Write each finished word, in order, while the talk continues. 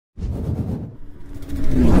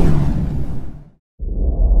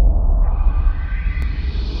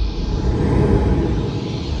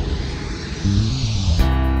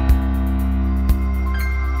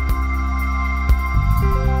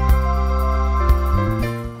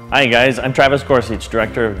Hi guys, I'm Travis Gorsuch,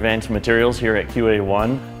 Director of Advanced Materials here at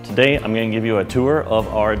QA1. Today I'm going to give you a tour of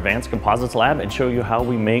our Advanced Composites Lab and show you how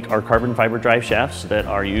we make our carbon fiber drive shafts that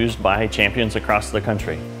are used by champions across the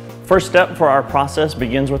country. First step for our process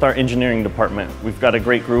begins with our engineering department. We've got a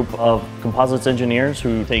great group of composites engineers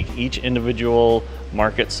who take each individual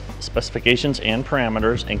market's specifications and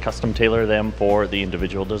parameters and custom tailor them for the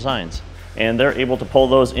individual designs. And they're able to pull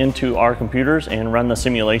those into our computers and run the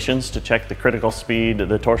simulations to check the critical speed,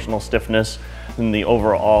 the torsional stiffness, and the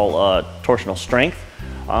overall torsional strength,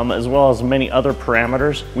 as well as many other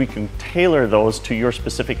parameters. We can tailor those to your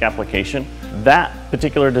specific application. That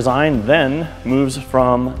particular design then moves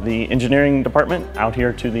from the engineering department out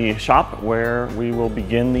here to the shop where we will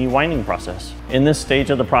begin the winding process. In this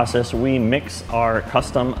stage of the process, we mix our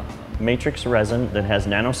custom matrix resin that has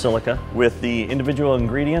nanosilica with the individual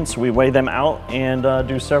ingredients. We weigh them out and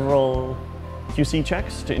do several QC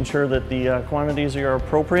checks to ensure that the quantities are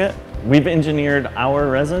appropriate. We've engineered our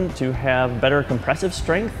resin to have better compressive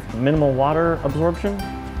strength, minimal water absorption,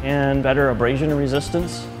 and better abrasion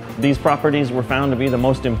resistance. These properties were found to be the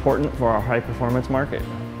most important for our high performance market.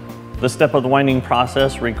 This step of the winding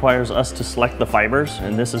process requires us to select the fibers,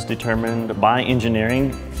 and this is determined by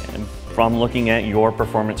engineering and from looking at your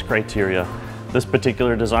performance criteria. This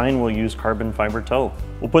particular design will use carbon fiber tow.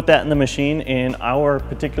 We'll put that in the machine, and our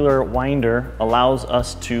particular winder allows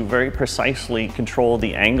us to very precisely control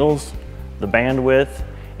the angles, the bandwidth,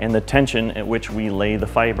 and the tension at which we lay the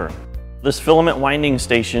fiber. This filament winding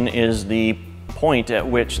station is the point at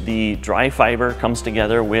which the dry fiber comes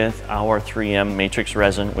together with our 3M matrix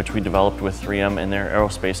resin, which we developed with 3M and their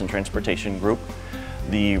aerospace and transportation group.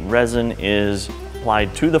 The resin is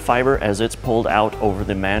applied to the fiber as it's pulled out over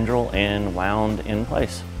the mandrel and wound in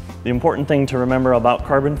place. The important thing to remember about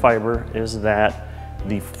carbon fiber is that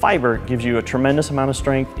the fiber gives you a tremendous amount of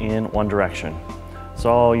strength in one direction.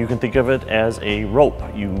 So you can think of it as a rope.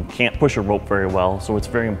 You can't push a rope very well, so it's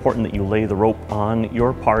very important that you lay the rope on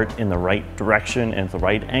your part in the right direction and the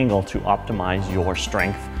right angle to optimize your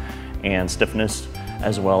strength and stiffness,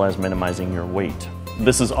 as well as minimizing your weight.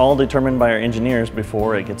 This is all determined by our engineers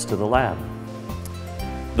before it gets to the lab.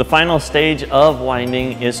 The final stage of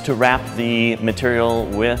winding is to wrap the material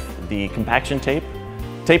with the compaction tape.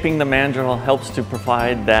 Taping the mandrel helps to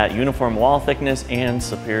provide that uniform wall thickness and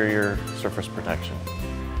superior surface protection.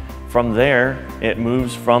 From there, it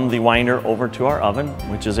moves from the winder over to our oven,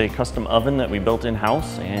 which is a custom oven that we built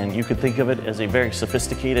in-house, and you could think of it as a very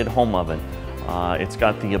sophisticated home oven. It's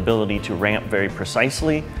got the ability to ramp very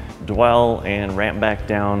precisely, dwell, and ramp back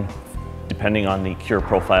down depending on the cure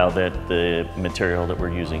profile that the material that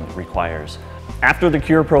we're using requires. After the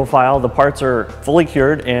cure profile, the parts are fully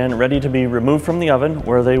cured and ready to be removed from the oven,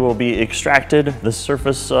 where they will be extracted. The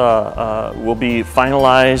surface will be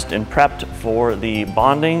finalized and prepped for the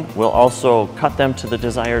bonding. We'll also cut them to the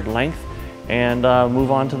desired length and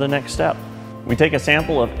move on to the next step. We take a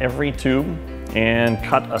sample of every tube and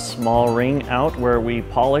cut a small ring out where we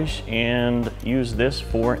polish and use this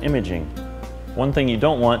for imaging. One thing you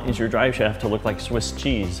don't want is your drive shaft to look like Swiss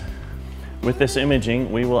cheese. With this imaging,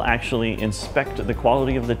 we will actually inspect the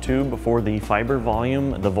quality of the tube for the fiber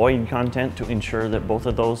volume, the void content, to ensure that both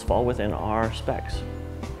of those fall within our specs.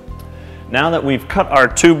 Now that we've cut our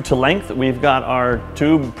tube to length, we've got our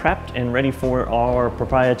tube prepped and ready for our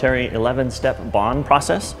proprietary 11-step bond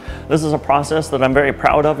process. This is a process that I'm very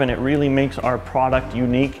proud of, and it really makes our product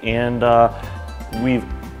unique, and we've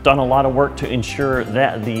done a lot of work to ensure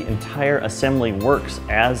that the entire assembly works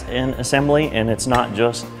as an assembly, and it's not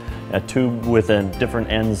just a tube with different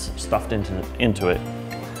ends stuffed into it.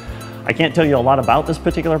 I can't tell you a lot about this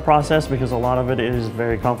particular process because a lot of it is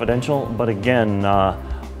very confidential, but again,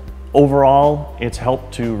 overall, it's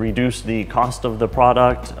helped to reduce the cost of the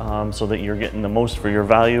product so that you're getting the most for your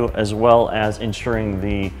value, as well as ensuring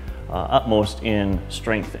the utmost in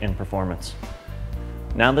strength and performance.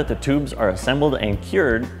 Now that the tubes are assembled and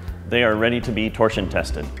cured, they are ready to be torsion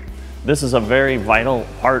tested. This is a very vital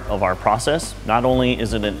part of our process. Not only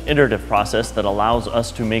is it an iterative process that allows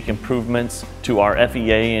us to make improvements to our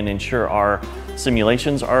FEA and ensure our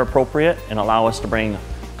simulations are appropriate and allow us to bring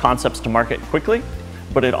concepts to market quickly,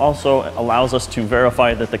 but it also allows us to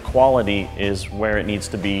verify that the quality is where it needs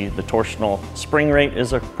to be. The torsional spring rate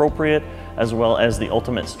is appropriate, as well as the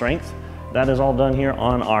ultimate strength. That is all done here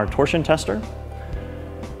on our torsion tester.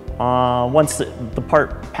 Once the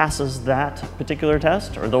part passes that particular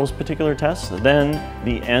test, or those particular tests, then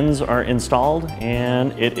the ends are installed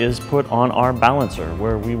and it is put on our balancer,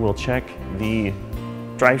 where we will check the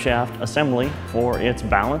drive shaft assembly for its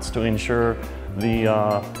balance to ensure the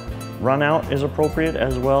run out is appropriate,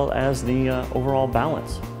 as well as the overall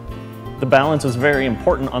balance. The balance is very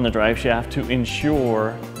important on the drive shaft to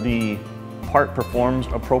ensure the part performs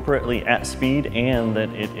appropriately at speed and that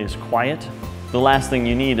it is quiet. The last thing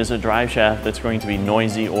you need is a drive shaft that's going to be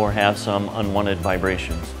noisy or have some unwanted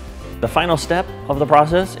vibrations. The final step of the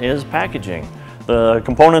process is packaging. The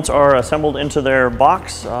components are assembled into their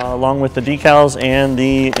box along with the decals and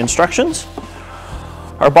the instructions.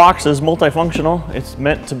 Our box is multifunctional. It's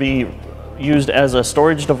meant to be used as a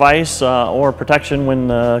storage device or protection when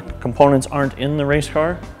the components aren't in the race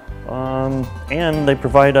car. And they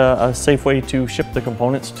provide a safe way to ship the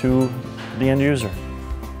components to the end user.